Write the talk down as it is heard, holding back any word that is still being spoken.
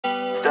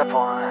Step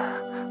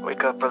 1,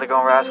 wake up early,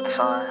 gonna rise with the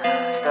sun.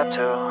 Step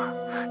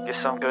 2, get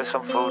some good,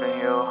 some food in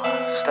you.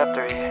 Step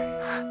 3,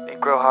 think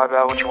real hard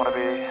about what you wanna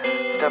be.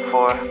 Step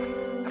 4,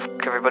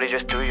 fuck everybody,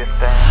 just do your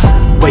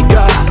thing. Wake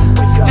up,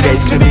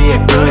 today's gonna be a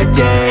good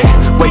day.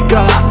 Wake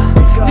up,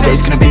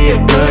 today's gonna be a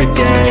good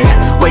day.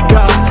 Wake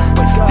up,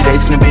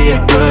 today's gonna be a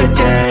good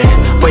day.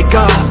 Wake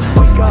up,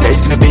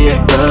 today's gonna be a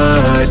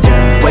good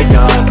day. Wake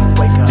up,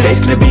 today's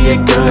gonna be a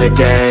good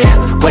day.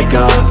 Wake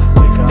up,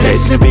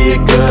 today's gonna be a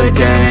good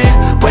day.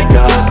 Wake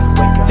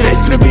up,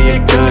 today's gonna be a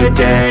good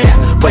day.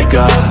 Wake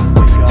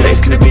up,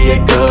 today's gonna be a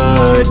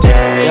good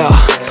day. Yo,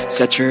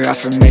 set your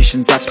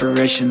affirmations,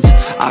 aspirations.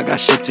 I got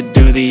shit to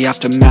do, the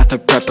aftermath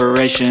of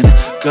preparation.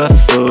 Good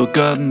food,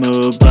 good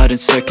mood, blood in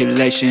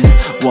circulation.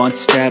 One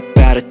step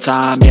at a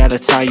time, yeah,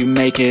 that's how you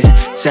make it.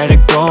 Set a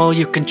goal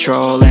you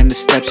control and the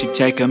steps you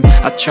take them.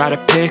 I try to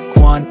pick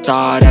one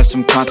thought, have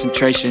some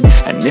concentration.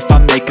 And if I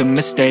make a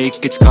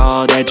mistake, it's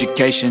called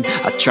education.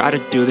 I try to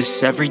do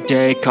this every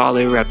day, call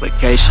it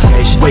replication.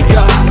 Wake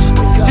up,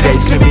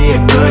 today's gonna be a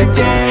good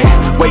day.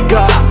 Wake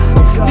up,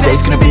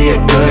 today's gonna be a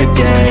good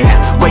day.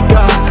 Wake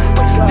up,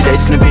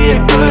 today's gonna be a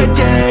good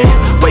day.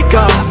 Wake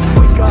up,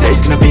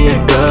 today's gonna be a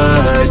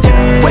good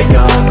day. Wake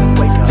up,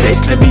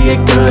 today's gonna be a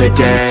good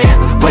day.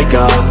 Wake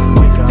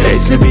up,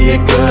 today's gonna be a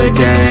good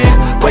day.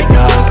 Wake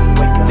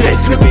up,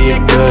 today's gonna be a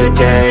good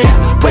day.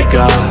 Wake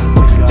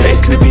up,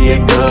 today's gonna be a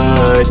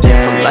good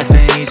day. So life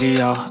ain't easy,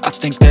 yo, I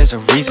think there's a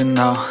reason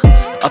though.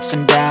 Ups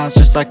and downs,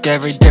 just like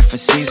every different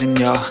season,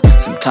 yo.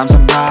 Sometimes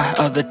I'm high,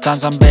 other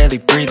times I'm barely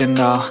breathing,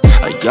 though.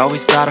 I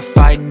always gotta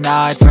fight and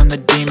hide from the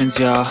demons,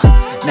 yo.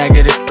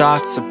 Negative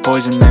thoughts are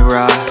poison, they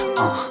rot.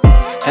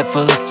 Head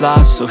full of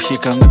flies, so here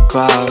come the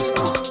clouds.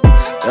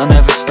 They'll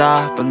never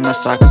stop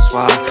unless I can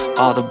swap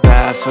all the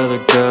bad for the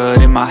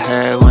good in my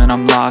head when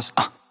I'm lost.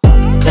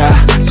 Yeah,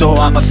 so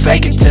I'ma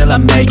fake it till I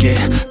make it.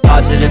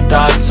 Positive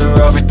thoughts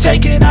are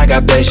overtaken, I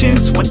got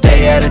patience. One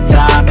day at a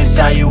time is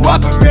how you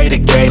operate a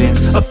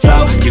cadence. A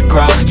flow, you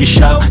grow, you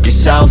show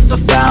yourself a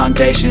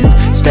foundation.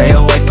 Stay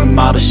away from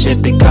all the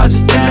shit that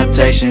causes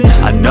temptation.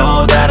 I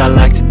know that I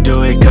like to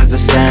do it cause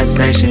it's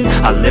sensation.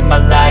 I live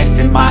my life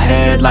in my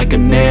head like a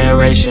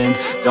narration.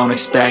 Don't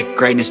expect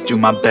greatness, do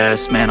my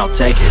best, man, I'll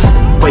take it.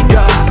 Wake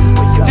up,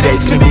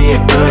 today's gonna be a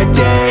good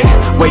day.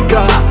 Wake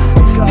up,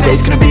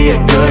 today's gonna be a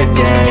good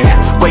day.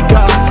 Wake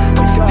up,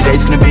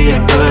 today's gonna be a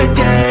good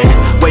day.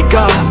 Wake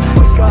up,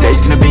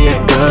 today's gonna be a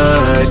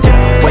good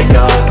day. Wake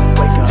up,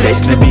 today's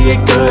gonna be a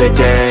good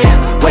day.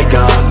 Wake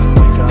up,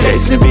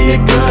 today's gonna be a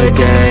good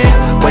day.